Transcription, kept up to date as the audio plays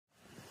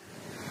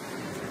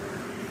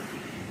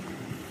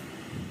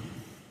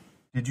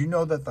Did you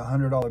know that the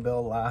 $100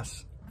 bill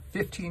lasts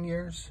 15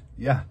 years?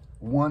 Yeah,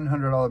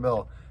 $100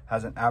 bill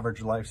has an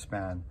average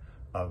lifespan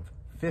of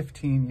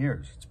 15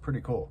 years. It's pretty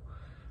cool.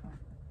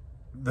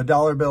 The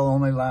dollar bill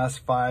only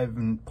lasts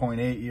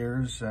 5.8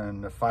 years,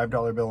 and the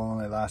 $5 bill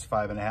only lasts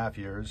 5.5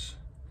 years.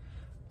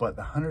 But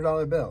the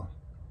 $100 bill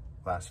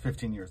lasts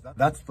 15 years.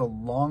 That's the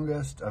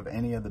longest of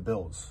any of the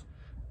bills.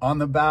 On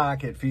the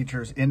back, it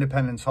features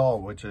Independence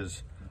Hall, which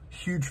is a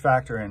huge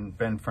factor in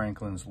Ben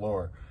Franklin's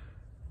lore.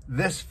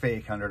 This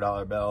fake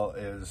 $100 bill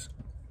is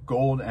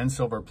gold and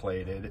silver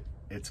plated.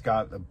 It's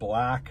got the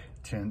black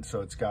tint, so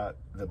it's got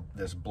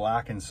this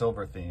black and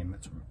silver theme.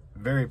 It's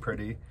very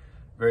pretty,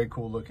 very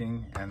cool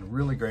looking, and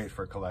really great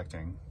for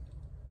collecting.